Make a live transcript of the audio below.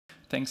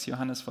thanks,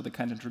 Johannes, for the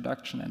kind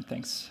introduction, and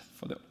thanks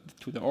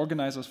to the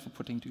organizers for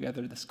putting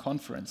together this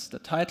conference. The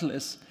title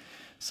is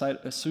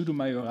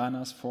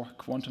Pseudo-Majoranas for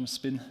Quantum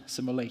Spin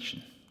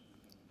Simulation.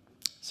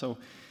 So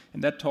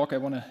in that talk, I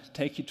want to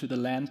take you to the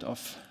land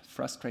of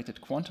frustrated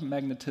quantum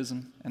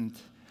magnetism, and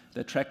the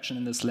attraction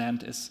in this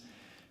land is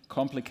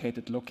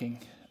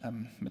complicated-looking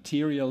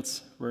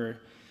materials where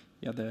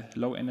the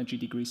low energy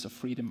degrees of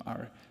freedom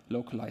are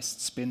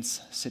localized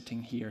spins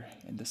sitting here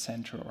in the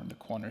center or in the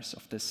corners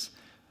of this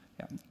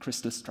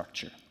crystal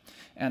structure.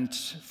 And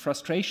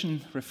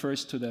frustration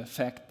refers to the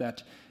fact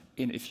that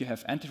if you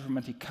have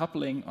antiferrometric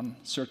coupling on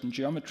certain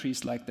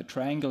geometries like the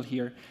triangle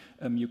here,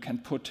 you can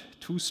put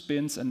two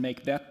spins and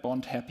make that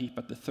bond happy,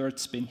 but the third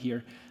spin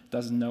here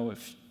doesn't know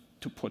if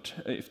to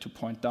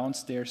point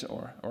downstairs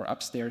or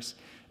upstairs.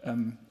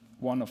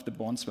 One of the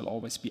bonds will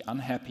always be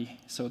unhappy,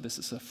 so this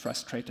is a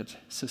frustrated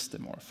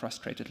system or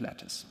frustrated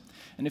lattice.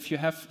 And if you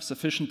have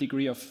sufficient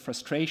degree of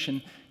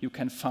frustration, you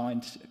can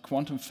find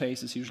quantum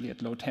phases, usually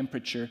at low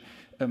temperature,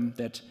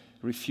 that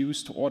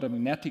refuse to order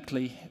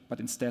magnetically, but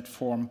instead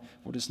form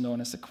what is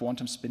known as a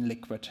quantum spin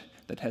liquid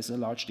that has a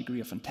large degree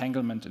of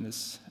entanglement and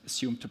is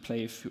assumed to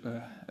play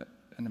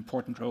an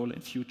important role in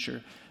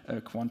future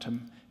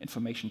quantum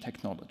information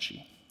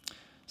technology.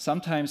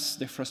 Sometimes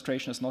the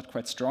frustration is not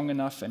quite strong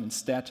enough, and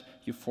instead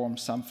you form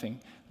something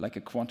like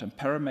a quantum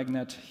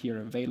paramagnet, here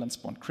a valence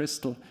bond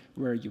crystal,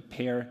 where you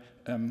pair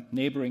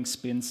neighboring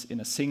spins in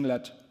a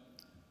singlet,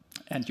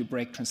 and you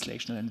break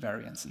translational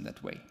invariance in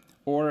that way.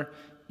 Or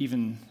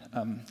even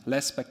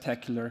less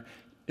spectacular,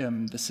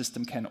 the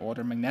system can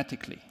order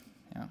magnetically.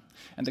 Yeah.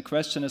 And the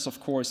question is, of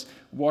course,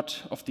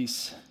 what of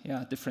these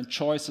different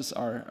choices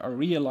are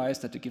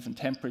realized at a given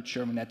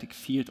temperature, magnetic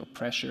field, or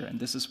pressure, and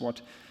this is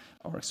what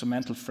our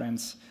experimental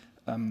friends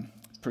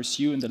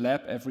pursue in the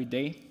lab every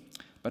day,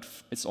 but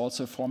it's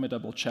also a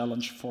formidable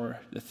challenge for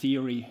the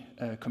theory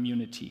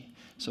community.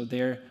 So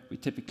there we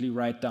typically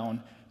write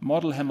down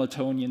model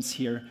Hamiltonians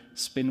here,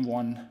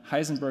 Spin-1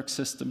 Heisenberg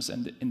systems,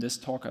 and in this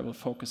talk I will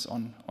focus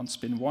on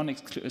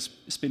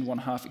Spin-1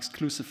 half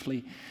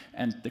exclusively,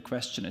 and the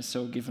question is,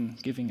 so given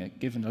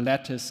a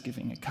lattice,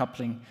 giving a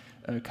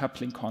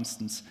coupling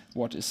constants,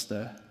 what is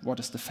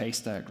the phase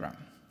diagram?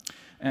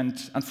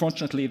 And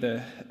unfortunately,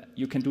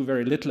 you can do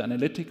very little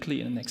analytically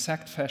in an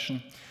exact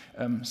fashion.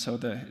 So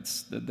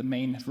the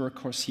main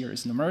workhorse here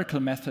is numerical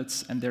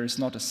methods, and there is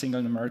not a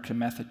single numerical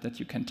method that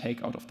you can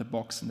take out of the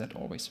box and that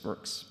always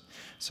works.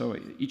 So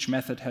each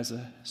method has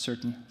a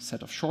certain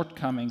set of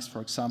shortcomings.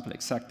 For example,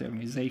 exact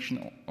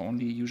diagonalization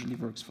only usually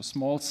works for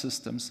small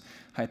systems.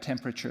 High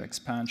temperature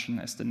expansion,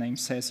 as the name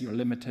says, you're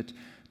limited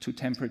to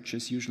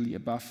temperatures usually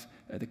above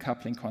the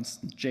coupling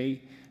constant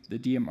J. The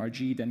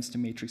DMRG, density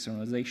matrix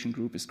normalization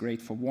group, is great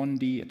for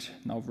 1D. It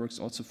now works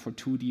also for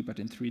 2D, but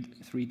in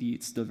 3D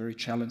it's still very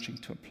challenging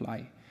to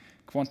apply.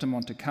 Quantum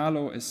Monte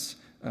Carlo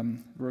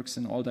works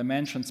in all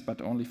dimensions,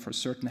 but only for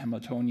certain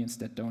Hamiltonians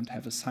that don't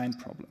have a sign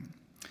problem.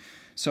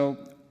 So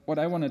what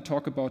I want to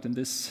talk about in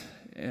this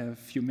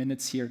few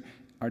minutes here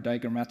are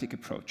diagrammatic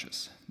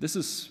approaches. This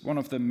is one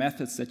of the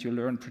methods that you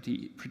learn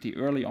pretty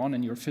early on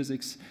in your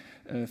physics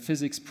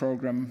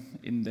program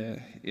in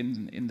the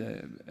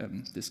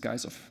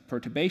disguise of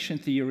perturbation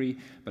theory,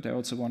 but I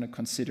also want to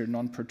consider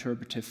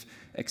non-perturbative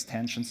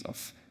extensions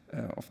of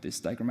this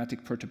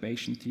diagrammatic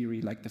perturbation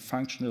theory, like the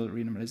functional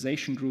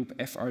renormalization group,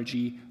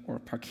 FRG, or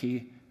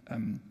parquet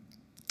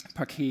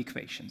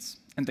equations.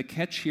 And the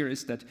catch here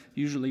is that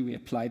usually we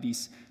apply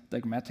these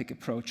diagrammatic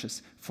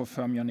approaches for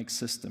fermionic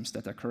systems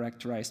that are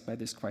characterized by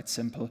this quite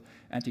simple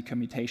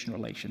anti-commutation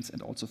relations,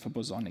 and also for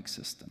bosonic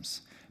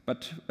systems.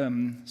 But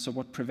so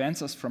what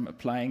prevents us from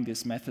applying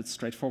this method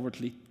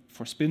straightforwardly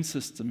for spin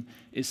system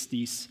is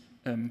these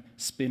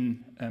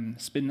spin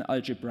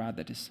algebra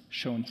that is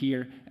shown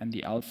here, and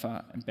the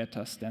alpha and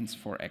beta stands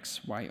for x,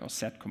 y, or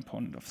z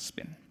component of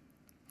spin.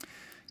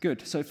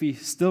 Good, so if we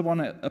still want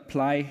to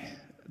apply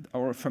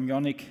our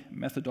fermionic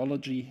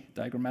methodology,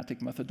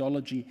 diagrammatic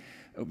methodology,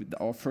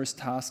 our first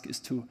task is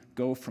to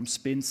go from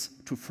spins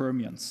to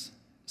fermions.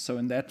 So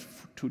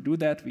to do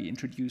that, we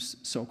introduce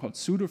so-called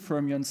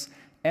pseudo-fermions.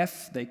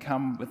 F, they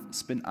come with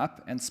spin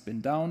up and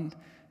spin down.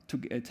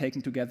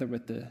 Taken together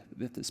with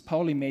this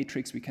Pauli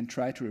matrix, we can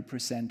try to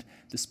represent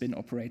the spin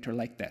operator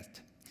like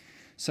that.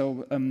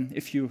 So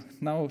if you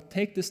now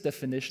take this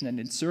definition and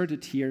insert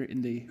it here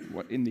in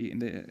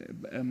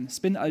the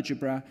spin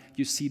algebra,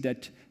 you see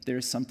that there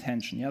is some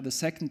tension. Yeah, the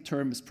second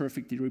term is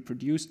perfectly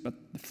reproduced, but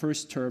the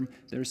first term,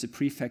 there is a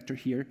prefactor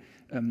here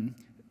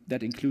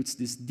that includes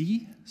this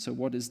d. So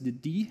what is the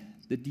d?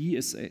 The d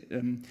is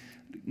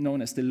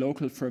known as the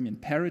local fermion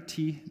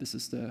parity. This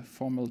is the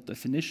formal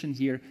definition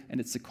here,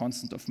 and it's a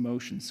constant of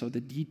motion. So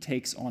the d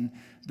takes on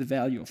the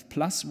value of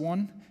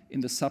 +1 in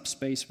the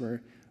subspace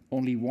where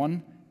only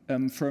one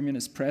fermion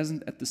is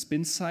present at the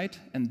spin site,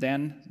 and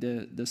then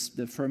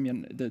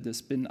the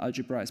spin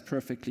algebra is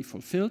perfectly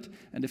fulfilled.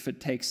 And if it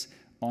takes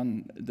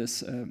on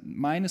this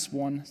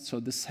 -1, so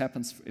this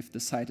happens if the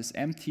site is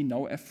empty,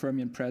 no F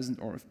fermion present,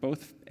 or if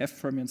both F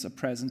fermions are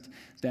present,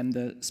 then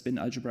the spin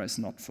algebra is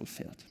not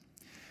fulfilled.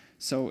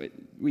 So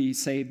we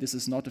say this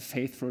is not a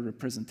faithful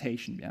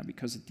representation, yeah,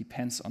 because it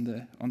depends on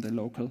the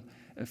local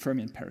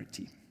fermion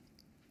parity.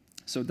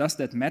 So does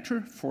that matter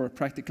for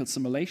practical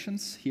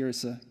simulations? Here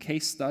is a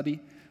case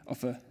study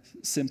of a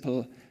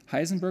simple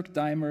Heisenberg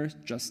dimer,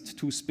 just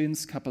two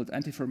spins coupled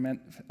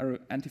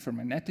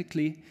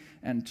antiferromagnetically.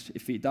 And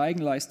if we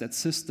diagonalize that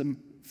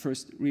system,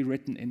 first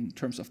rewritten in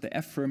terms of the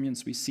F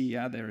fermions, we see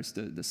there is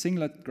the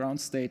singlet ground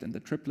state and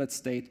the triplet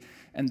state,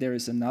 and there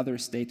is another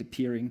state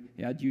appearing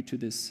due to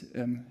this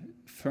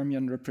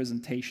fermion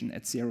representation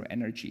at zero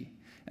energy.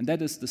 And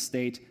that is the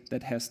state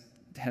that has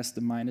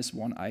the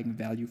 -1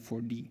 eigenvalue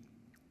for D,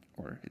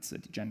 or it's a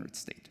degenerate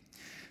state.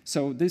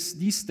 So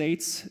these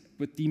states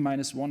with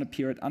D-1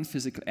 appear at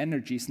unphysical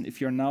energies, and if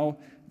you're now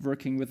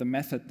working with a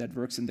method that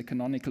works in the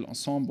canonical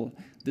ensemble,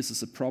 this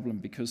is a problem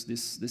because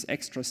this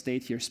extra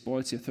state here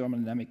spoils your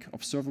thermodynamic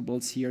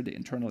observables here, the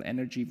internal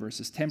energy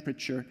versus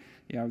temperature,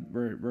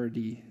 where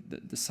the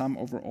sum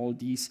over all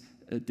these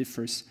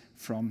differs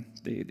from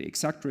the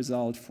exact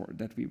result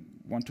that we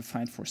want to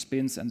find for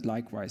spins and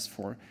likewise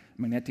for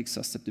magnetic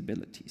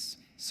susceptibilities.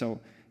 So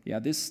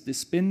this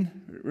spin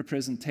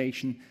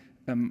representation,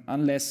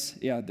 unless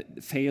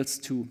fails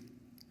to,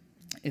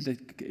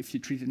 if you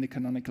treat it in the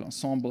canonical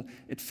ensemble,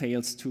 it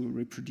fails to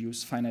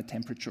reproduce finite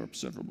temperature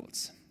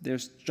observables.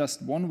 There's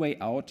just one way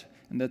out,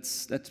 and that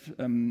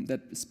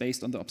is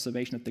based on the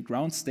observation that the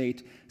ground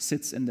state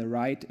sits in the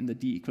right in the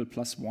D equal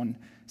 +1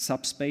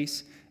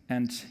 subspace,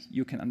 and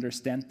you can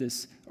understand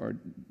this, or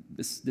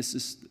this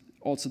is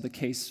also the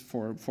case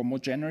for more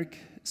generic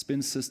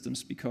spin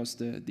systems because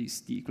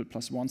these D equal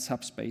 +1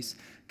 subspace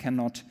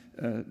cannot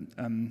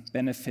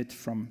benefit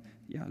from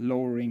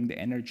lowering the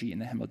energy in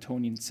the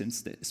Hamiltonian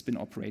since the spin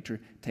operator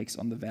takes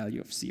on the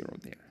value of 0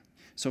 there.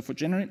 So for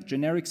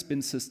generic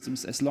spin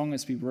systems, as long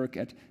as we work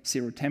at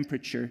 0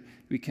 temperature,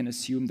 we can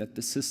assume that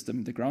the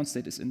system, the ground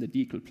state is in the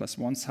D equal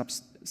 +1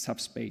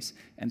 subspace,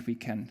 and we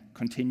can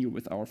continue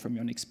with our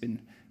fermionic spin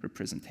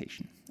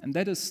representation. And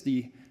that is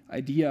the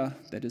idea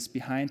that is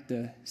behind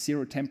the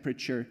 0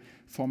 temperature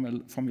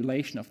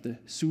formulation of the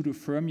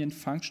pseudo-fermion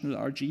functional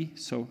RG,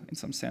 so in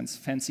some sense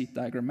fancy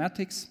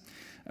diagrammatics.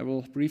 I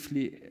will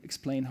briefly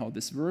explain how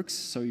this works.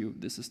 So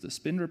this is the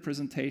spin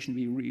representation.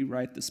 We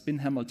rewrite the spin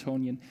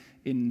Hamiltonian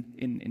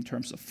in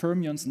terms of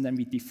fermions, and then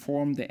we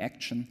deform the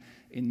action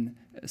in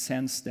a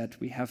sense that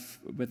we have,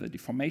 with a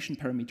deformation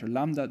parameter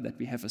lambda, that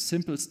we have a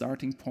simple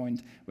starting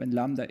point when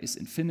lambda is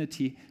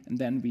infinity, and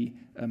then we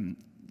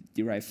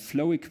derive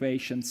flow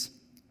equations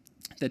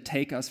that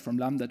take us from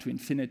lambda to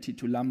infinity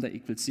to lambda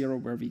equals 0,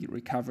 where we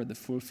recover the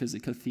full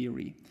physical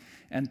theory.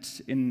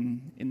 And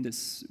in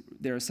this,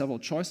 there are several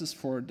choices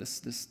for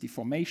this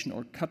deformation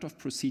or cutoff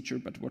procedure,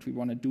 but what we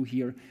want to do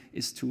here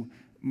is to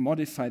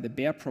modify the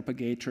Baire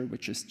propagator,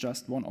 which is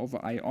just 1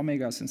 over I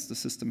omega, since the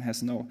system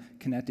has no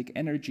kinetic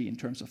energy in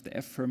terms of the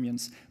F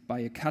fermions, by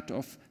a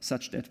cutoff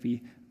such that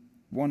we,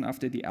 one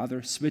after the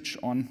other, switch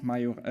on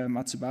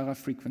Matsubara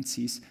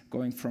frequencies,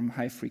 going from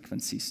high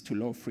frequencies to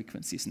low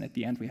frequencies, and at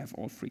the end we have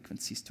all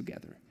frequencies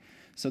together.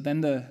 So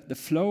then the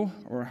flow,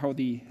 or how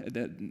the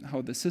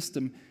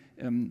system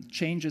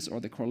changes, or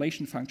the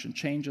correlation function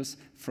changes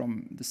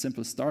from the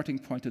simple starting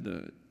point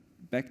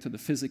back to the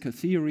physical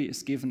theory,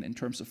 is given in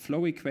terms of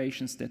flow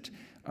equations that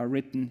are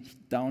written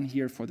down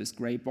here for these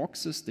gray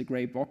boxes. The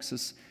gray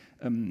boxes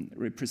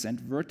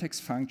represent vertex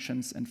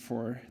functions, and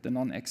for the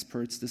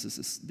non-experts, this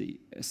is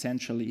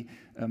essentially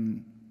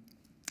an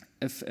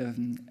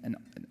F-fermion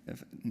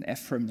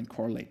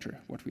correlator,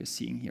 what we are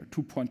seeing here,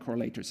 2-point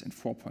correlators and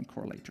 4-point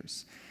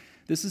correlators.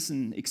 This is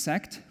an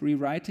exact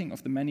rewriting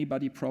of the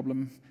many-body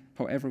problem.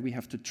 However, we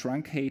have to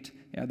truncate.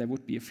 There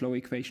would be a flow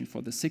equation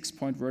for the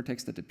 6-point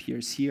vertex that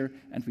appears here,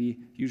 and we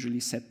usually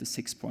set the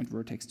 6-point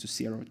vertex to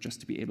 0 just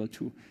to be able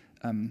to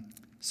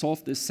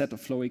solve this set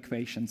of flow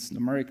equations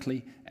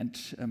numerically, and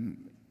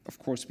of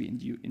course we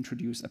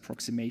introduce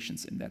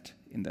approximations in that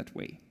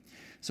way.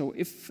 So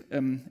if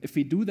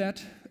we do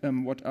that,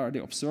 what are the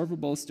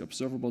observables? The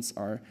observables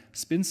are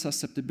spin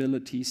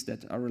susceptibilities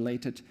that are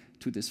related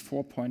to this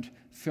 4-point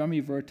Fermi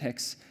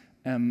vertex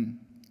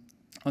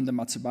on the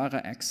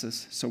Matsubara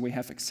axis, so we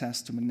have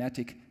access to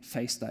magnetic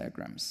phase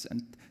diagrams.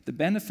 And the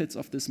benefits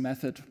of this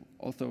method,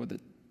 although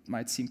that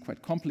might seem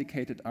quite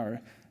complicated,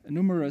 are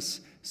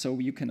numerous. So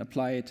you can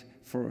apply it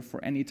for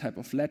any type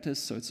of lattice,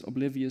 so it's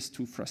oblivious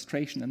to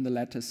frustration in the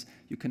lattice.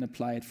 You can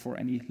apply it for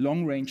any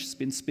long-range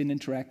spin-spin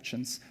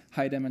interactions.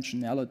 High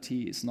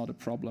dimensionality is not a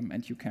problem,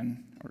 and you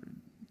can, or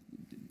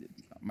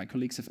my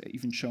colleagues have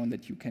even shown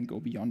that you can go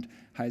beyond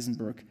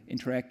Heisenberg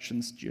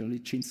interactions.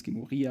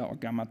 Jurlichinski-Moria or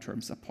gamma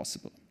terms are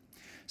possible.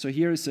 So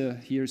here's a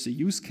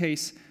use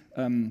case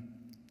by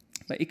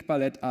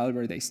Iqbal et al.,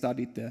 where they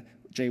studied the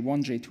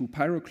J1, J2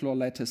 Pyrochlore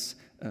lattice.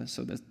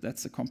 So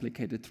that's a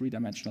complicated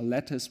 3-dimensional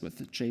lattice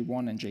with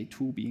J1 and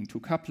J2 being 2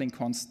 coupling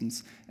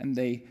constants. And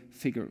they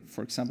figure,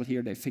 for example,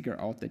 here they figure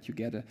out that you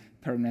get a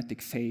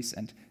paramagnetic phase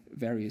and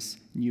various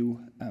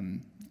new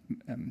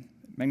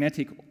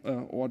magnetic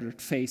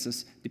ordered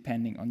phases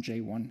depending on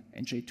J1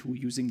 and J2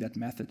 using that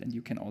method, and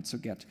you can also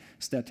get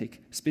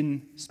static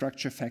spin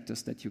structure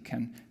factors that you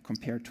can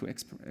compare to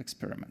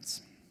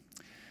experiments.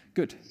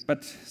 Good,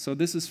 but so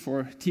this is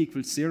for t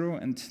equals 0,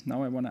 and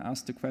now I want to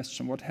ask the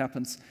question, what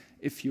happens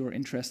if you're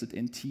interested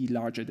in t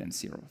larger than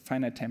 0,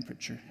 finite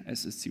temperature,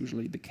 as is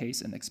usually the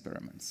case in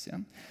experiments? Yeah?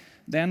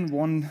 Then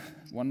one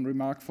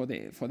remark for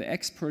the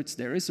experts,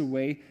 there is a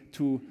way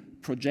to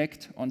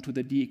project onto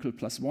the d equal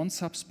 +1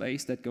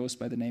 subspace that goes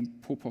by the name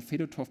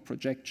Popov-Fedotov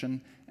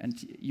projection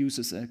and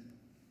uses an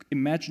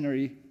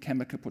imaginary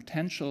chemical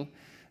potential.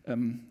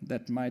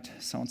 That might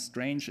sound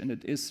strange, and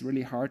it is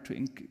really hard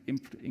to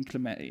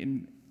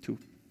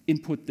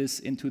input this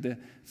into the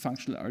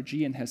functional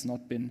RG and has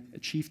not been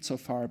achieved so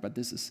far, but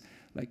this is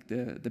like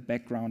the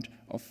background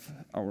of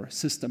our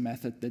sister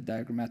method, the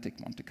diagrammatic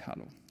Monte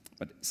Carlo.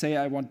 But say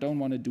I don't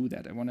want to do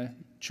that. I want to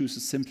choose a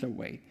simpler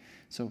way.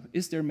 So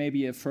is there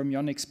maybe a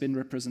fermionic spin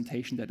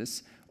representation that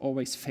is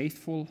always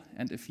faithful?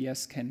 And if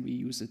yes, can we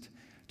use it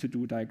to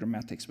do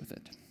diagrammatics with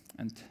it?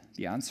 And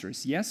the answer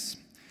is yes.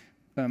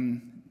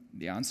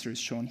 The answer is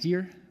shown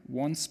here,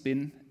 one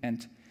spin,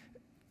 and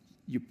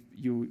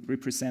you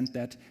represent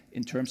that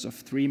in terms of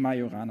 3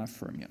 Majorana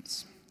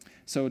fermions.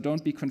 So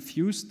don't be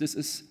confused, this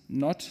is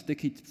not the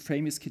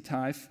famous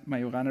Kitaev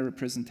Majorana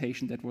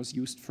representation that was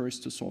used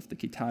first to solve the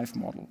Kitaev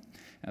model.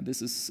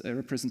 This is a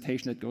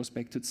representation that goes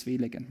back to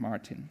Zwielek and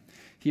Martin.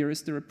 Here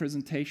is the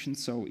representation,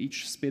 so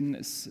each spin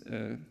is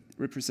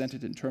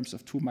represented in terms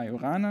of 2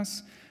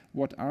 Majoranas.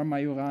 What are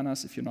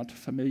Majoranas? If you're not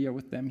familiar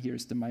with them,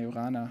 here's the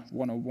Majorana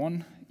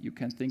 101. You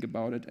can think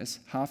about it as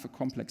half a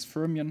complex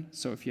fermion.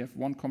 So if you have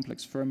one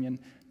complex fermion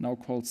now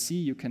called C,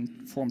 you can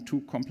form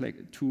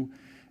two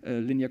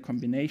linear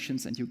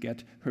combinations, and you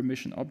get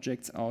Hermitian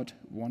objects out,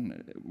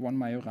 one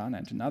Majorana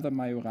and another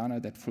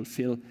Majorana that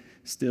fulfill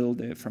still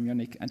the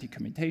fermionic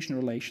anti-commutation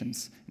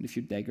relations. And if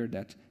you dagger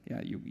that,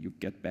 yeah, you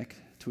get back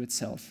to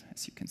itself,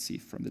 as you can see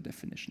from the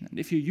definition. And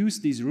if you use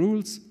these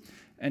rules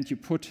and you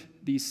put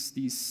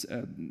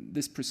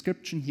this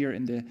prescription here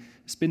in the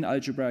spin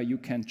algebra, you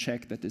can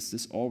check that this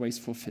is always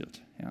fulfilled.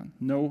 Yeah?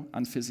 No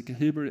unphysical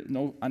Hilbert,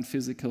 no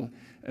unphysical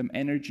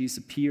energies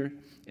appear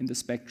in the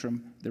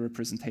spectrum. The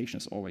representation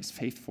is always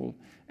faithful.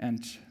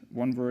 And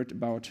one word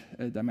about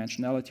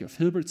dimensionality of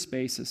Hilbert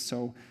spaces.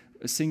 So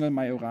a single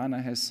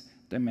Majorana has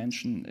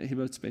dimension,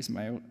 Hilbert space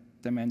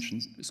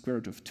dimension square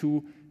root of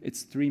 2.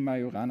 It's 3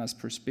 Majoranas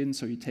per spin,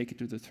 so you take it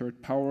to the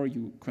third power.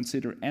 You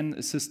consider n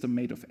a system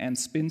made of n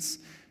spins.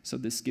 So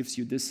this gives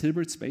you this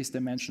Hilbert space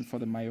dimension for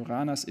the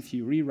Majoranas. If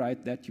you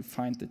rewrite that, you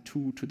find the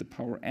 2 to the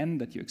power n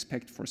that you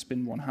expect for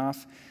spin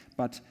 1/2,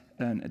 but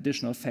an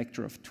additional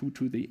factor of 2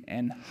 to the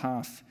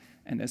n-half.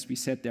 And as we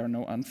said, there are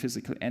no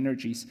unphysical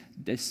energies.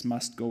 This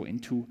must go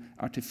into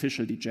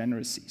artificial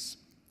degeneracies.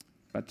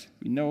 But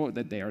we know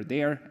that they are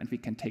there, and we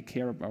can take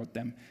care about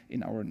them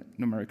in our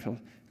numerical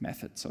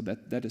method, so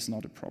that is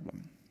not a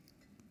problem.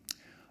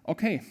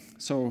 Okay,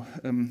 so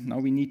now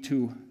we need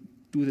to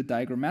do the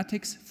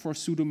diagrammatics for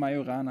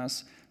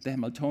pseudo-Majoranas, the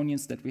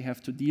Hamiltonians that we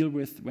have to deal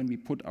with when we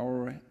put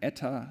our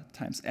eta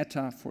times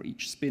eta for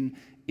each spin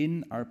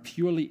in are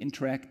purely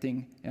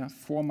interacting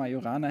 4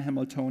 Majorana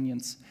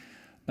Hamiltonians.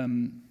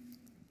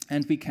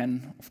 And we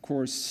can, of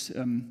course,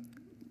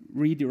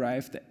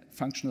 rederive the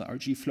functional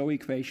RG flow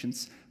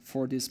equations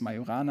for these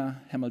Majorana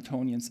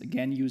Hamiltonians,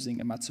 again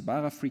using a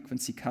Matsubara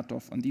frequency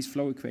cutoff. And these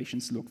flow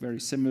equations look very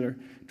similar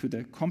to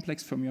the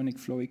complex fermionic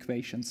flow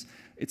equations.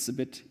 It's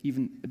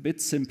even a bit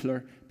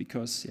simpler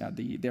because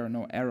there are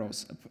no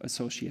arrows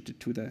associated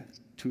to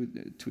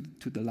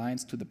the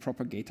lines, to the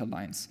propagator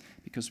lines,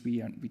 because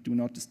we do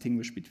not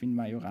distinguish between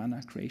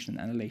Majorana creation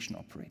and annihilation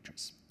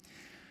operators.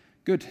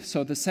 Good.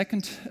 So the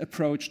second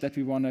approach that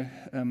we want to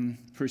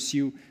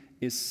pursue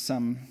is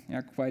some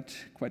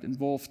quite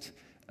involved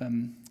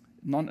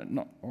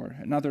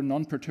another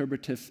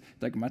non-perturbative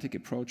diagrammatic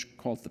approach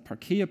called the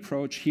parquet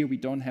approach. Here we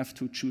don't have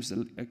to choose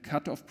a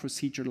cutoff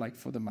procedure like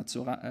for the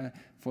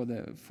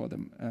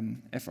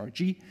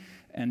FRG,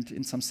 and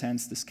in some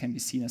sense this can be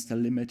seen as the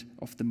limit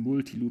of the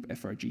multi-loop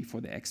FRG for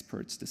the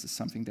experts. This is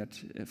something that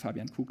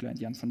Fabian Kugler and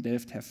Jan van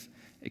Delft have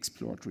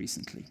explored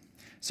recently.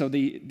 So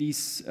the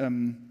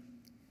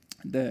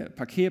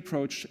parquet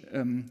approach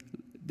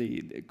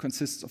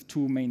consists of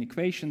 2 main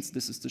equations.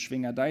 This is the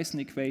Schwinger-Dyson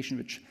equation,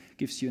 which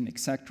gives you an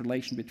exact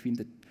relation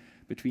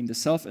between the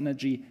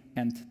self-energy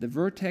and the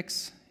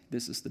vertex.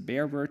 This is the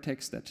bare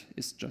vertex, that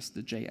is just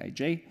the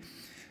Jij.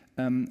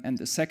 And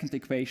the second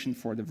equation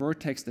for the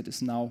vertex that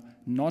is now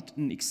not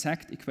an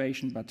exact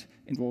equation, but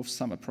involves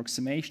some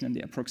approximation. And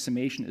the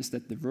approximation is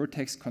that the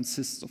vertex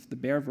consists of the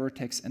bare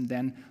vertex and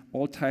then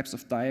all types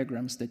of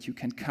diagrams that you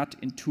can cut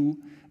in two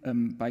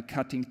by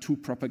cutting 2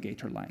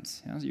 propagator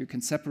lines. Yeah? So you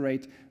can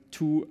separate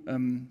two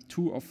and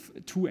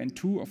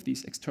two of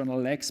these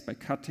external legs by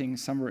cutting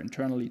somewhere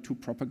internally 2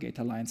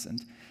 propagator lines,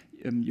 and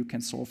you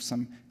can solve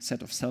some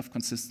set of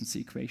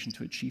self-consistency equation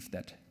to achieve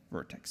that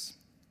vertex.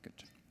 Good.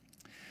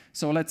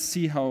 So let's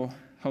see how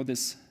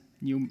this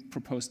new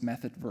proposed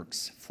method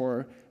works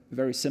for a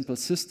very simple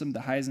system, the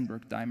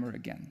Heisenberg dimer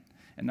again.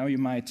 And now you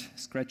might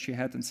scratch your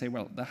head and say,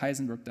 well, the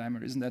Heisenberg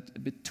dimer, isn't that a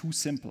bit too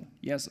simple?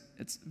 Yes,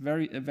 it's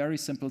a very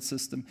simple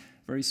system,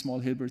 very small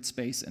Hilbert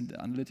space, and the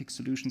analytic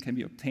solution can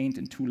be obtained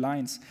in 2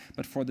 lines.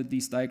 But for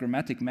these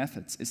diagrammatic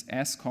methods, is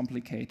as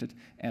complicated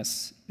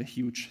as a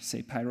huge,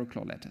 say,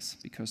 Pyrochlore lattice,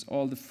 because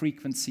all the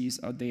frequencies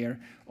are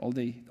there, all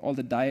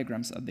the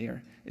diagrams are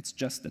there. It's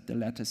just that the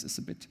lattice is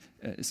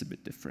a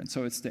bit different.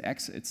 So it's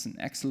an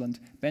excellent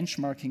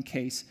benchmarking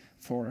case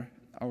for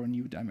our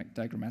new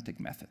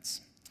diagrammatic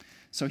methods.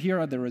 So here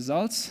are the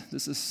results.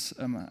 This is,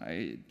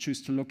 I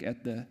choose to look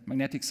at the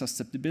magnetic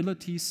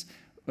susceptibilities,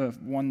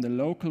 the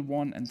local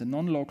one and the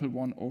non-local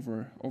one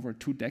over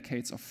 2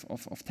 decades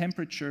of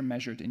temperature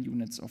measured in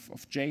units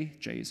of J.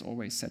 J is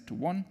always set to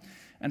 1.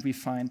 And we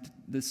find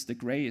the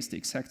gray is the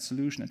exact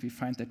solution, and we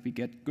find that we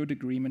get good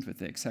agreement with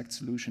the exact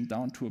solution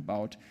down to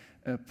about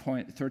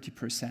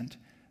 30%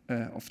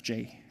 of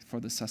J for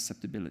the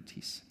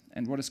susceptibilities.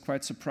 And what is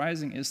quite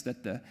surprising is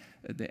that the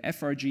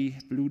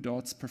FRG blue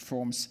dots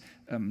performs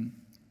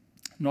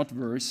not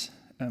worse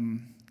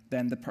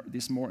than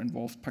this more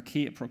involved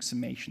parquet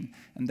approximation.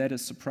 And that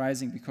is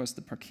surprising because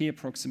the parquet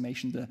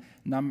approximation,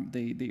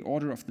 the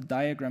order of the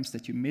diagrams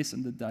that you miss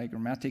in the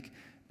diagrammatic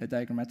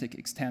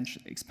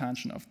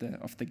expansion of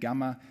the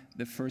gamma,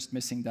 the first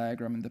missing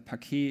diagram in the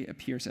parquet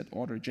appears at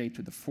order j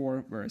to the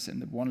 4, whereas in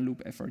the one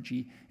loop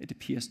FRG, it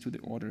appears to the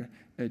order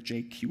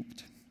j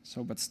cubed.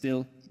 So, but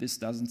still, this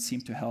doesn't seem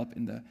to help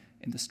in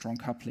the strong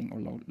coupling or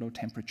low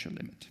temperature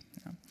limit.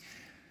 Yeah.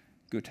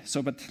 Good.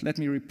 So, but let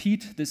me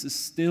repeat: this is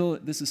still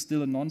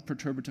a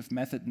non-perturbative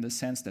method in the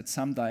sense that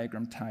some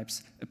diagram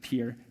types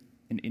appear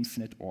in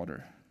infinite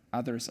order.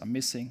 Others are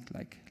missing,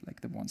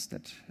 like the ones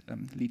that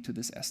lead to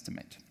this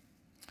estimate.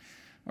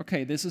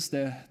 Okay, this is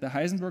the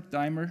Heisenberg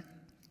dimer.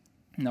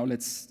 Now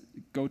let's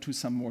go to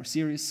some more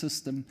serious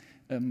system,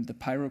 the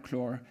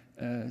Pyrochlore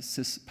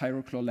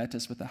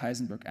lattice with the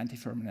Heisenberg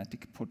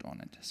antiferromagnetic put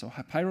on it. So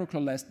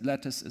Pyrochlore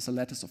lattice is a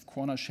lattice of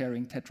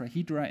corner-sharing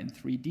tetrahedra in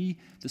 3D.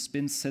 The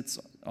spins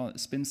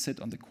sit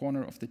on the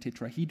corner of the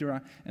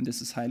tetrahedra, and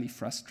this is highly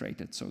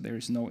frustrated. So there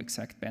is no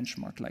exact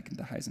benchmark like in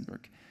the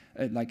Heisenberg,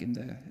 like in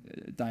the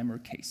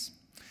dimer case.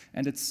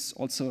 And it's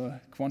also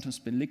a quantum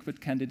spin liquid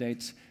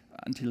candidate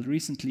until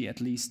recently, at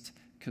least,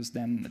 because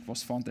then it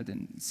was found that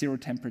in 0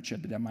 temperature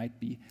that there might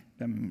be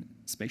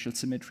spatial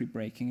symmetry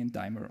breaking in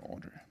dimer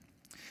order.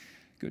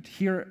 Good.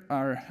 Here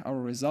are our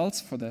results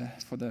for the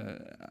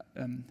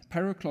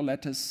Pyrochlore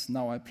lattice.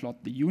 Now I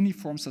plot the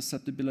uniform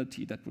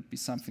susceptibility. That would be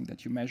something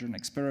that you measure in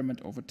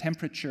experiment over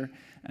temperature,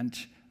 and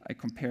I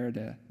compare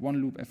the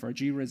one-loop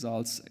FRG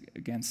results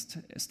against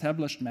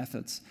established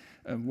methods.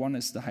 One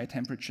is the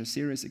high-temperature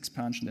series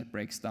expansion that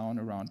breaks down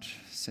around,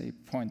 say,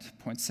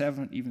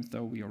 0.7, even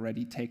though we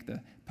already take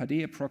the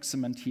Padé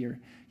approximant here.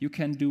 You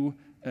can do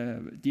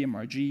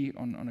DMRG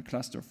on a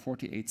cluster of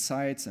 48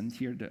 sites, and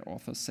here the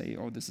authors say,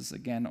 oh, this is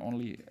again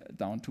only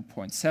down to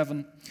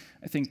 0.7.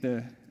 I think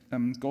the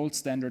gold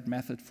standard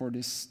method for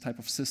this type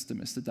of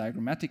system is the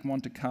diagrammatic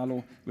Monte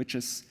Carlo, which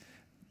is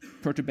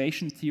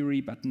perturbation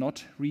theory, but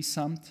not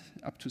resummed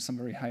up to some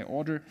very high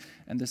order.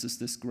 And this is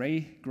this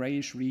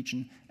grayish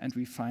region, and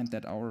we find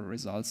that our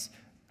results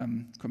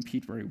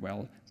compete very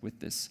well with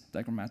this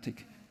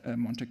diagrammatic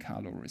Monte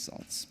Carlo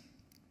results.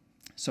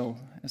 So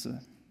as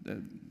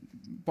the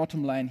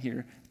bottom line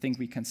here, I think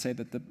we can say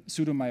that the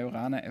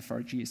Pseudo-Majorana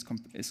FRG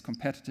is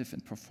competitive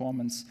in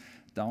performance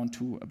down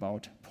to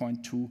about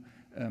 0.2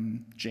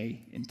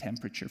 J in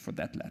temperature for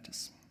that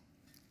lattice.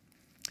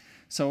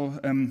 So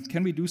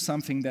can we do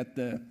something that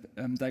the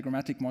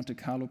diagrammatic Monte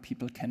Carlo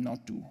people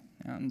cannot do?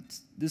 And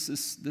this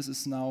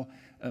is now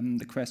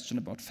the question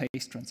about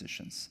phase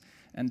transitions.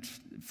 And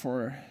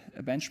for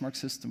a benchmark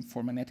system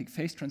for magnetic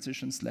phase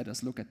transitions, let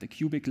us look at the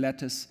cubic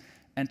lattice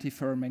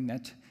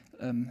antiferromagnet,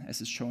 as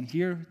is shown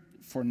here.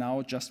 For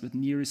now, just with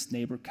nearest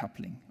neighbor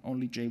coupling,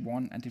 only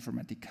J1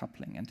 antiferromagnetic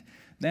coupling. And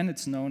then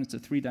it's known it's a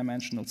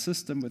 3-dimensional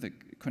system with a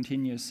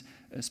continuous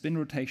spin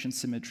rotation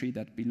symmetry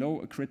that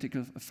below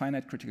a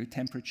finite critical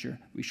temperature,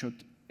 we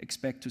should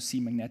expect to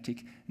see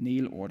magnetic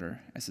Néel order,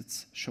 as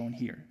it's shown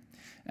here.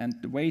 And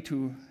the way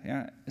to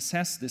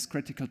assess this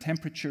critical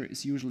temperature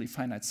is usually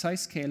finite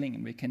size scaling,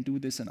 and we can do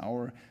this in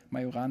our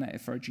Majorana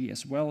FRG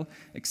as well,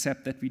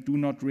 except that we do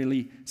not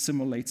really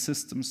simulate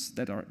systems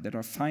that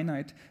are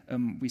finite.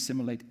 We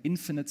simulate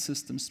infinite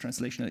systems,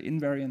 translational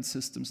invariant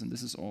systems, and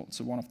this is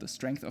also one of the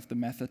strengths of the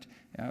method,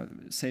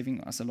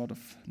 saving us a lot of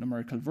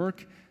numerical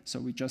work. So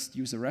we just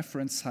use a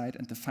reference site,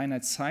 and the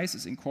finite size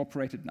is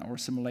incorporated in our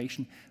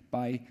simulation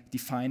by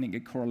defining a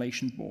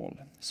correlation ball.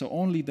 So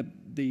only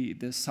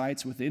the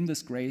sites within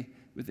this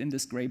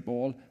gray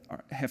ball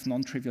have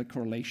non-trivial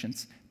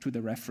correlations to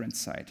the reference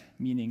site,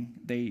 meaning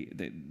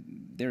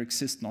there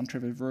exist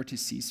non-trivial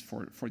vertices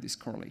for these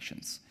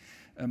correlations.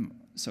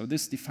 So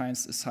this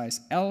defines a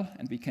size L,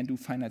 and we can do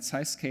finite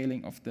size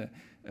scaling of the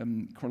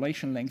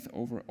correlation length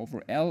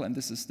over L, and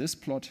this is this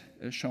plot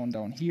shown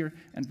down here,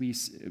 and we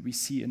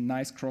see a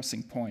nice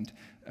crossing point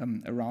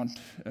around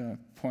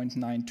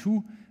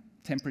 0.92,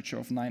 temperature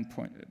of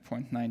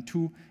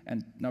 9.92,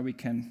 and now we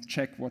can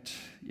check what's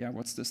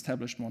the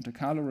established Monte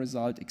Carlo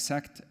result,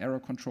 exact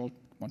error-controlled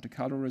Monte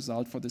Carlo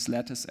result for this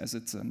lattice, as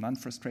it's a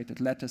non-frustrated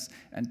lattice,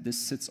 and this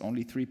sits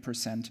only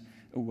 3%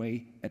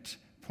 away at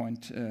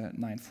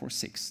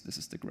 0.946. This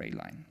is the gray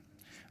line.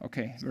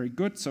 Okay, very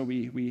good. So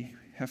we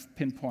have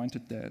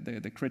pinpointed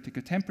the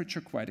critical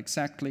temperature quite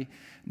exactly.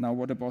 Now,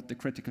 what about the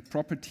critical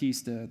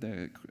properties,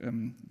 the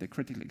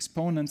critical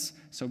exponents?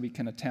 So we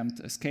can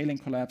attempt a scaling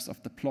collapse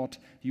of the plot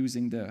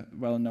using the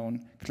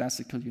well-known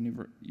classical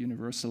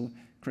universal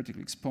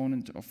critical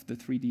exponent of the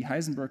 3D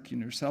Heisenberg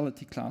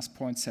universality class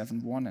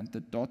 0.71, and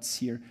the dots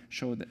here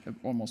show the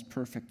almost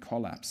perfect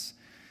collapse.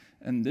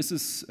 And this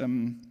is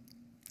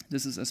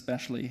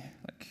especially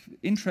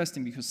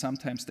interesting because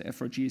sometimes the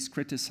FRG is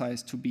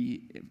criticized to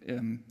be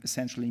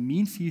essentially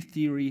mean field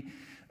theory.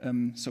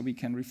 So we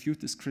can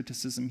refute this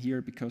criticism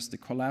here because the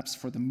collapse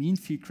for the mean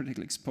field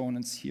critical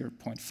exponents here,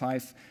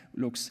 0.5,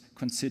 looks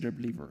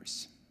considerably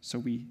worse. So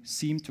we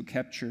seem to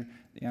capture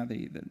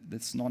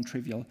this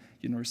non-trivial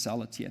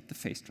universality at the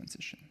phase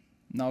transition.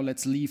 Now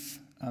let's leave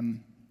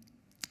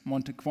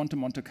quantum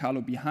Monte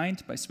Carlo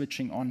behind by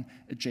switching on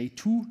a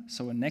J2,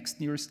 so a next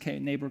nearest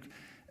neighbor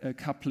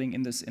coupling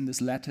in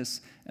this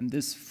lattice, and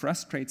this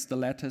frustrates the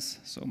lattice,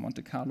 so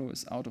Monte Carlo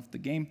is out of the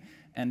game,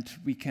 and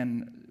we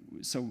can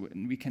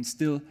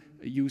still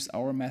use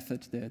our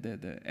method,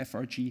 the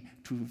FRG,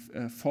 to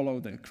follow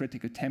the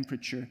critical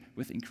temperature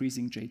with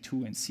increasing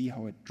J2 and see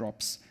how it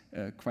drops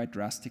quite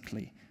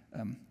drastically.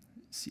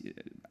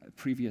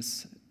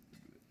 Previous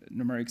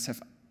numerics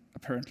have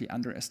apparently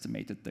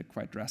underestimated the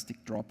quite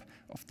drastic drop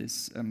of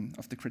this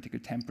of the critical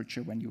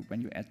temperature when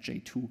you add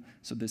J2.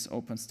 So this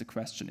opens the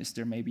question: is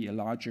there maybe a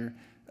larger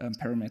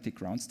parametric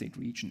ground state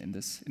region in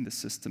this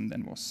system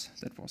than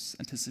that was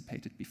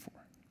anticipated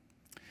before?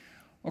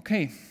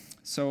 Okay,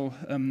 so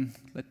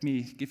let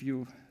me give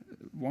you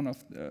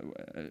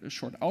a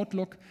short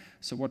outlook.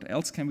 So what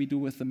else can we do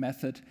with the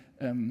method?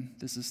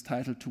 This is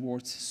titled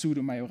Towards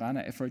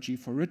Pseudo-Majorana FRG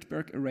for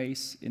Rydberg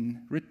arrays.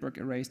 In Rydberg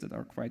arrays that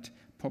are quite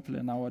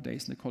popular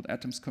nowadays in the cold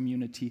atoms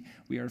community,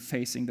 we are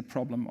facing the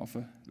problem of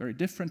a very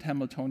different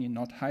Hamiltonian,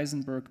 not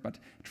Heisenberg, but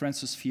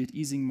transverse field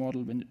Ising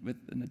model with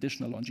an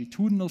additional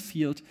longitudinal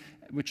field,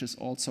 which is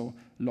also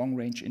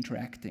long-range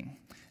interacting.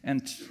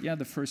 And yeah,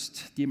 the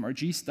first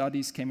DMRG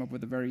studies came up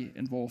with a very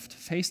involved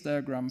phase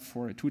diagram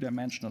for a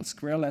two-dimensional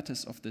square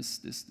lattice of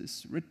this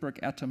Rydberg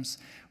atoms,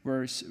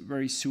 where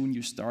very soon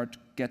you start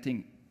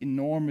getting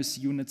enormous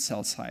unit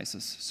cell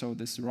sizes. So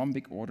this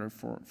rhombic order,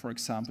 for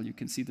example, you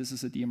can see this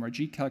is a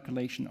DMRG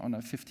calculation on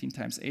a 15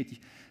 times 80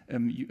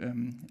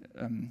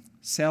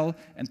 cell,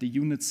 and the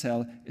unit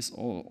cell is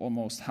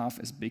almost half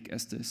as big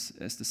as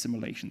the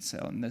simulation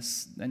cell. And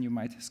then you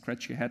might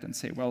scratch your head and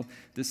say, well,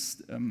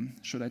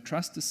 should I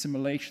trust the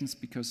simulations?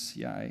 Because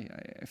yeah,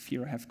 I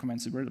fear I have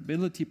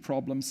commensurability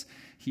problems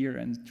here,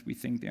 and we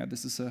think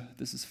this is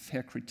a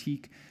fair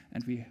critique,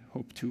 and we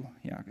hope to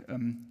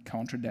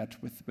counter that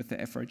with the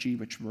FRG,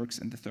 which works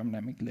in the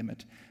thermodynamic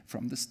limit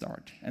from the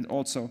start. And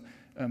also,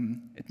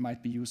 it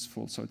might be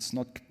useful. So it's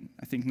not,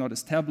 I think, not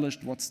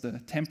established what's the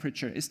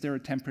temperature. Is there a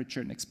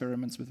temperature in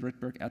experiments with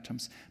Rydberg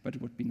atoms? But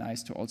it would be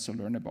nice to also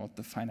learn about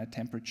the finite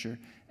temperature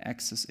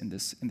axis in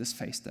this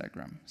phase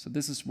diagram. So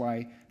this is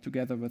why,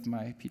 together with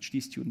my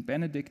PhD student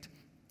Benedict,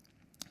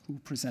 who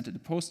presented a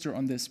poster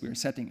on this, we are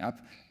setting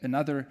up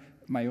another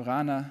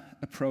Majorana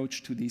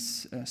approach to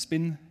these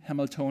spin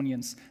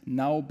Hamiltonians,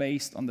 now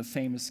based on the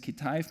famous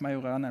Kitaev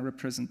Majorana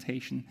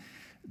representation.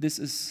 This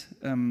is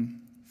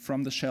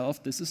from the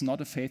shelf. This is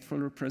not a faithful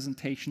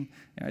representation.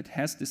 It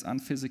has these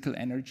unphysical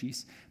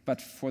energies,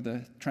 but for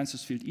the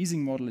transverse field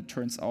Ising model, it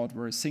turns out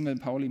where a single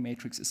Pauli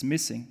matrix is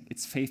missing,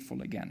 it's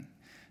faithful again.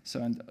 So,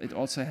 and it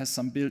also has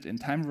some built-in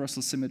time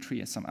reversal symmetry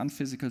and some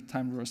unphysical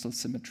time reversal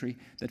symmetry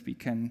that we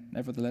can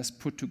nevertheless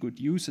put to good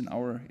use in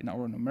our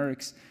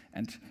numerics.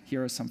 And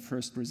here are some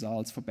first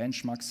results for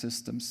benchmark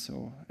systems.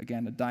 So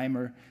again, a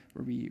dimer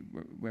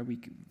where we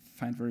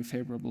find very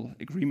favorable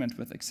agreement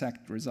with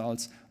exact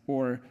results,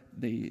 or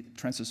the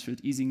transverse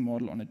field Ising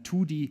model on a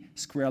 2D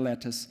square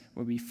lattice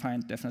where we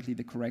find definitely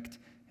the correct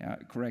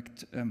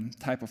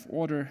type of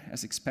order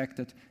as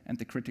expected, and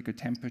the critical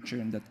temperature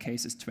in that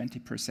case is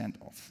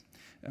 20% off.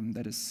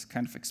 That is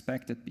kind of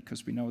expected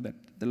because we know that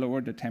the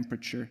lower the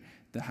temperature,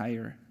 the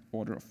higher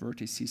order of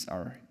vertices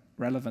are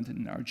relevant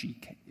in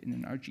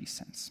an RG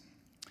sense.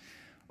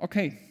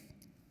 Okay,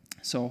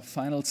 so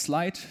final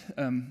slide.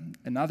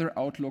 Another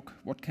outlook,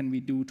 what can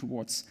we do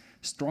towards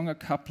stronger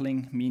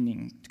coupling,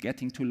 meaning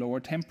getting to lower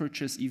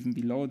temperatures, even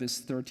below this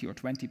 30 or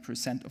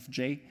 20% of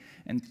J.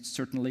 And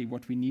certainly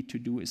what we need to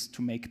do is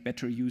to make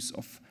better use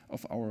of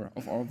our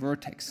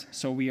vertex.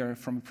 So we are,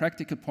 from a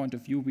practical point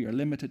of view, we are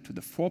limited to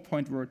the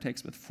 4-point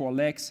vertex with 4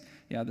 legs.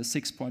 Yeah, the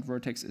 6-point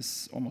vertex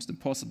is almost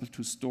impossible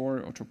to store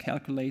or to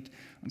calculate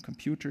on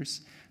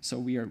computers. So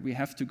we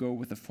have to go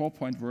with a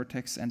 4-point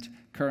vertex, and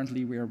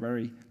currently we are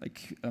very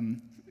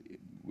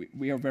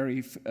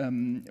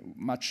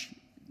much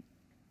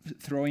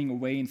throwing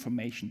away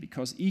information,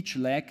 because each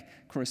leg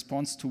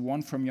corresponds to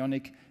one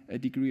fermionic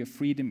degree of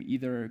freedom,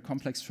 either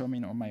complex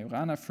fermion or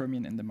Majorana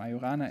fermion in the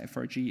Majorana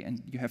FRG,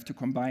 and you have to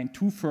combine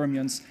two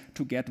fermions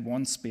to get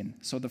one spin.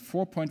 So the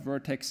 4-point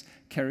vertex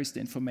carries the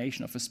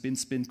information of a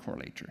spin-spin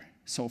correlator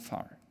so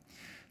far.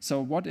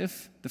 So what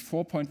if the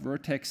 4-point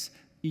vertex,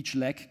 each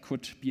leg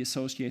could be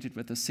associated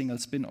with a single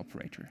spin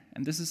operator?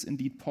 And this is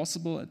indeed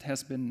possible. It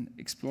has been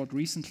explored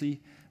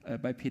recently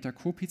by Peter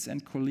Kopitz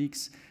and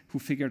colleagues, who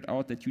figured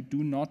out that you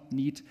do not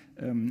need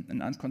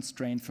an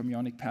unconstrained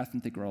fermionic path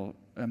integral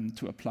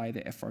to apply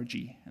the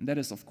FRG. And that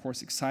is, of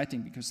course,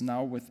 exciting, because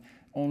now with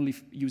only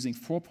using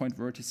 4-point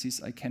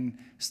vertices, I can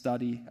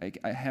study,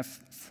 I have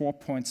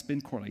 4-point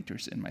spin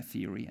correlators in my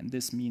theory. And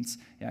this means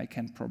I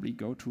can probably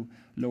go to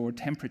lower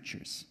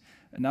temperatures.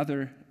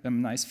 Another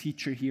nice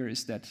feature here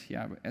is that,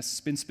 as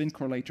spin-spin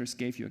correlators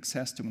gave you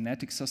access to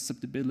magnetic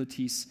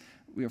susceptibilities,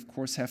 we of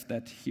course have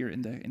that here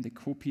in the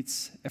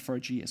Kopitz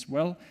FRG as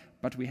well,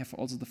 but we have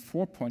also the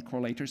 4-point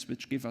correlators,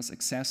 which give us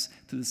access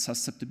to the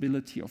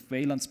susceptibility of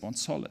valence bond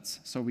solids.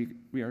 So we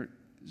are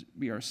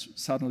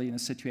suddenly in a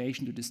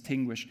situation to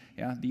distinguish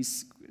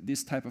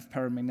this type of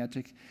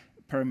paramagnet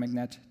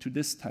to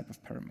this type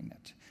of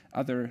paramagnet.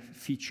 Other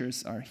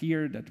features are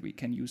here, that we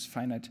can use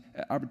finite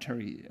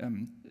arbitrary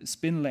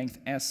spin length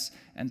S,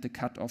 and the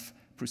cutoff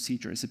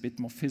procedure is a bit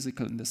more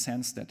physical in the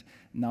sense that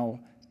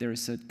now there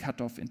is a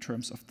cutoff in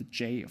terms of the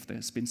J of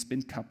the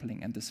spin-spin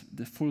coupling, and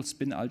the full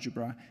spin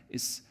algebra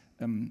is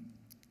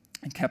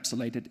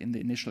encapsulated in the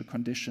initial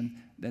condition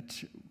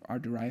that are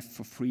derived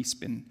for free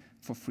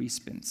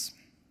spins.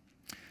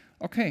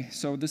 Okay,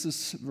 so this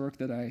is work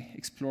that I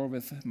explore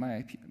with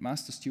my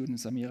master student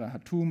Samira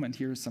Hatoum, and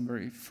here is some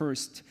very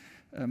first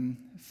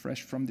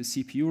fresh from the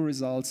CPU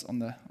results on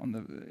the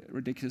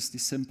ridiculously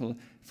simple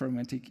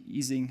ferromantic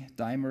Ising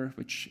dimer,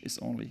 which is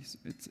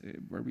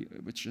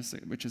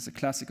a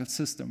classical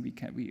system.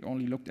 We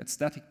only looked at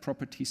static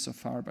properties so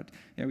far, but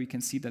we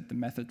can see that the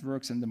method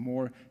works, and the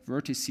more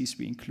vertices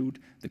we include,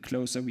 the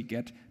closer we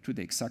get to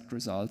the exact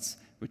results,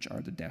 which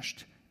are the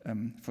dashed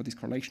for this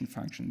correlation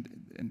function,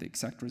 and the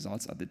exact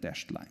results are the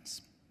dashed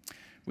lines.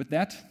 With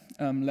that,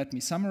 let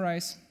me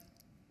summarize.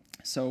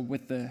 So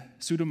with the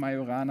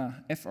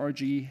Pseudo-Majorana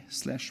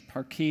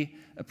FRG/Parquet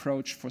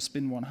approach for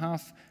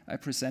spin-1/2, I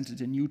presented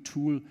a new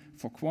tool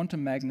for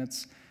quantum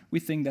magnets. We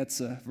think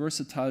that's a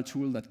versatile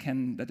tool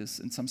that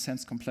is in some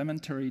sense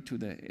complementary to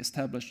the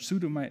established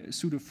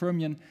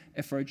pseudo-fermion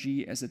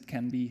FRG, as it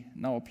can be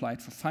now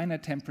applied for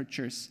finite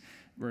temperatures,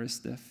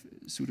 whereas the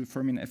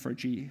pseudo-fermion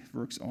FRG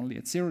works only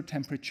at 0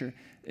 temperature.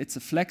 It's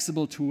a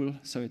flexible tool,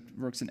 so it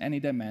works in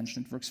any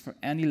dimension. It works for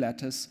any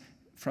lattice,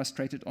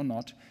 frustrated or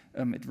not.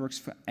 It works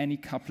for any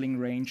coupling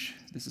range.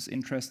 This is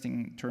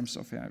interesting in terms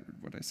of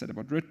what I said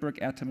about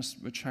Rydberg atoms,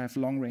 which have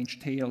long-range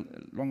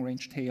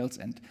tails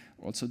and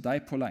also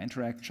dipolar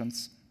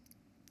interactions.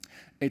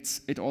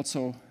 It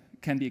also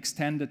can be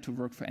extended to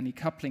work for any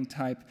coupling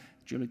type,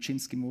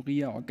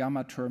 Joliczynski-Moria or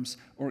gamma terms,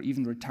 or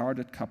even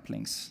retarded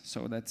couplings.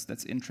 So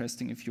that's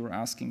interesting if you're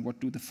asking,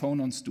 what do the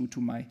phonons do to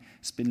my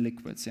spin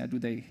liquids? Do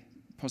they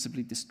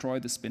possibly destroy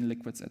the spin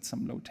liquids at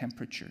some low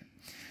temperature?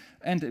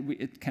 And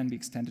it can be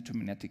extended to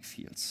magnetic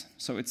fields.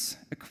 So it's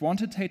a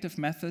quantitative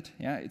method.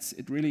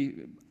 It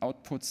really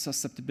outputs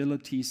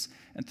susceptibilities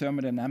and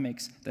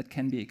thermodynamics that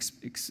can be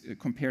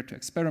compared to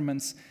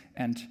experiments.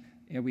 And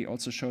we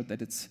also showed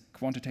that it's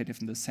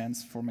quantitative in the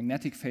sense for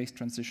magnetic phase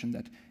transition,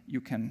 that you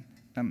can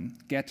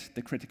get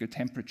the critical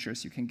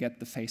temperatures, you can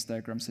get the phase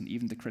diagrams, and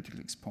even the critical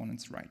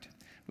exponents right.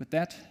 With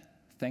that,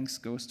 thanks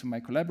goes to my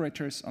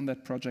collaborators on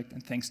that project,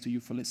 and thanks to you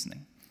for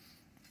listening.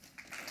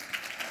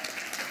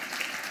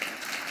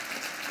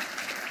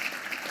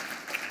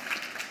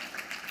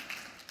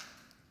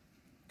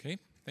 Okay,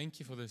 thank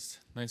you for this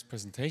nice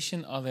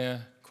presentation. Are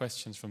there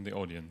questions from the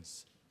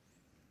audience?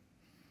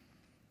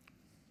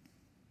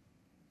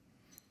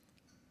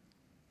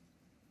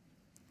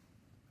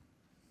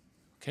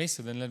 Okay,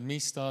 so then let me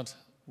start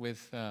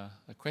with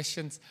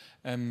questions.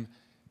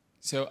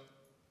 So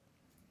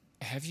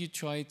have you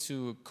tried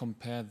to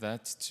compare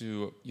that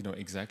to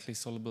exactly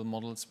soluble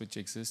models which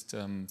exist,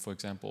 for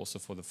example, also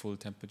for the full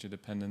temperature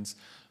dependence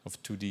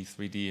of 2D,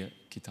 3D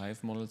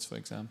Kitaev models, for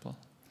example?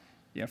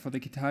 Yeah, for the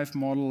Kitaev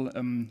model,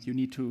 you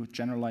need to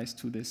generalize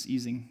to this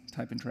Ising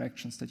type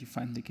interactions that you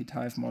find in the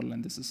Kitaev model,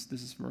 and this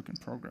is work in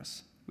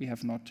progress. We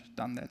have not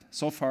done that.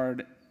 So far,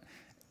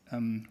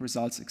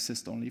 results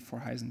exist only for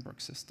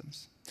Heisenberg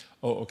systems.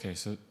 Oh, okay.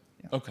 So,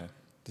 okay.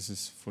 This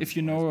is for if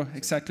you know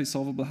exactly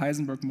solvable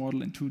Heisenberg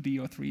model in 2D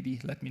or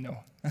 3D, let me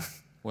know.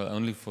 Well,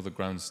 only for the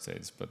ground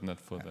states, but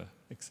not for the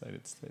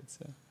excited states.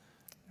 Yeah.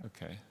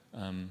 Okay.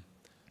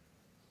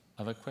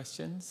 Other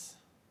questions?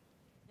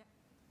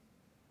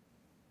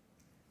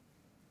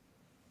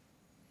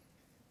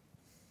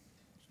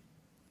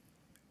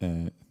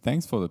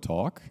 Thanks for the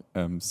talk.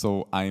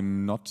 So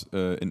I'm not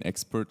an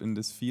expert in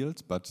this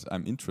field, but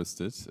I'm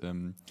interested.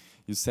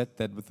 You said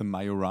that with the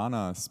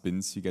Majorana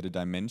spins, you get a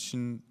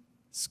dimension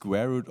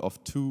square root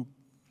of 2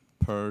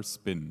 per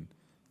spin.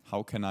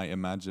 How can I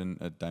imagine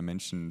a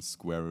dimension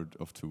square root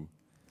of 2?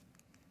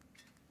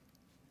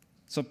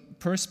 So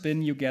per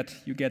spin you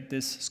get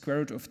this square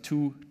root of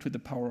 2 to the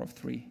power of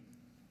 3.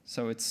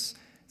 So it's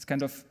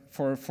kind of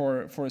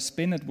for a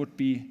spin it would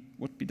be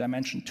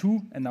dimension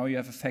 2, and now you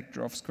have a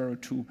factor of square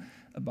root 2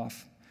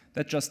 above.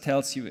 That just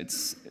tells you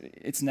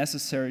it's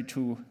necessary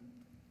to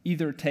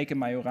either take a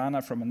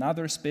Majorana from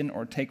another spin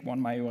or take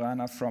one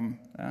Majorana from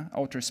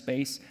outer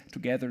space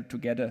together to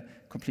get a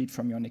complete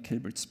fermionic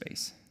Hilbert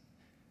space.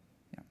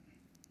 Yeah.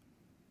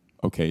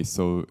 Okay,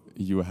 so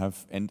you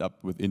end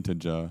up with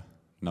integer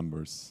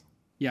numbers.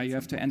 Yeah, you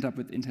have to end up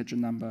with integer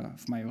number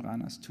of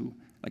Majoranas too.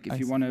 Like if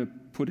you want to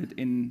put it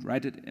in,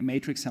 write it a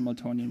matrix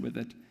Hamiltonian with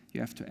it,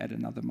 you have to add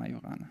another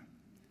Majorana.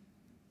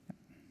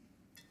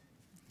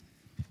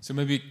 So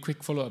maybe a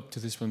quick follow-up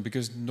to this one,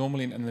 because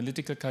normally in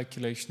analytical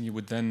calculation you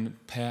would then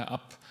pair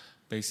up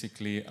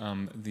basically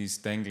these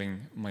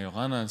dangling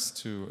Majoranas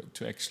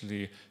to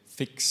actually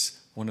fix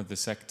one of the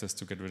sectors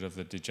to get rid of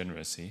the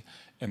degeneracy.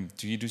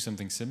 Do you do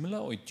something similar,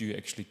 or do you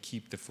actually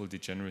keep the full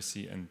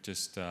degeneracy and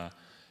just,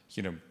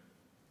 you know?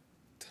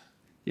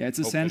 Yeah, it's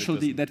essential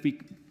that we,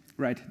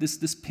 right,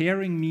 this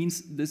pairing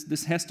means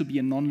this has to be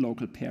a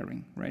non-local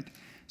pairing, right?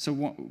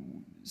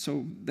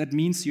 So that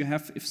means you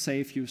have,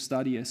 if you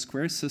study a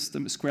square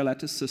system, a square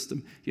lattice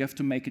system, you have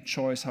to make a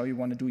choice how you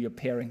want to do your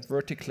pairing,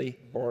 vertically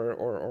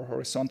or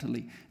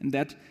horizontally. And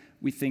that,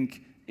 we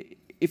think,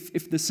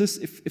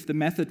 if the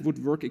method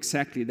would work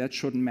exactly, that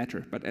shouldn't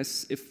matter. But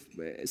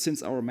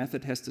since our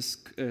method has this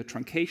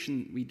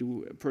truncation, we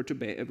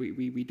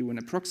do an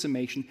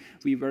approximation,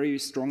 we very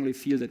strongly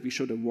feel that we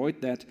should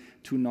avoid that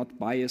to not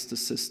bias the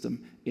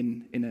system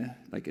in a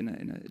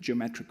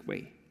geometric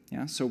way.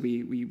 Yeah, so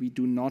we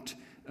do not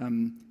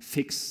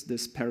fix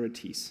these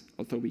parities,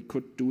 although we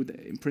could do that.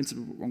 In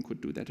principle, one could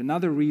do that.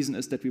 Another reason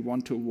is that we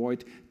want to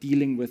avoid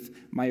dealing with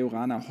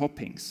Majorana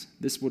hoppings.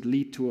 This would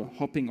lead to a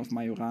hopping of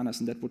Majoranas,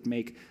 and that would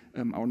make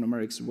our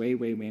numerics way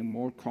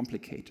more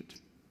complicated.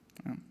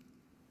 Yeah.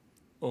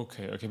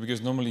 Okay,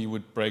 because normally you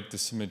would break the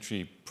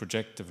symmetry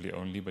projectively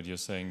only, but you're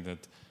saying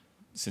that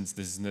since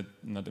this is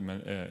not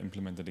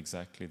implemented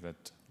exactly,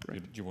 that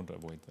right. you want to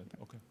avoid that.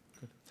 Okay,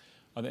 good.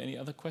 Are there any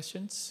other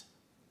questions?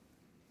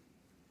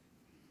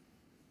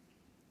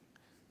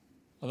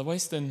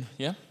 Otherwise, then,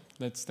 yeah,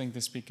 let's thank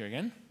the speaker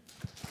again.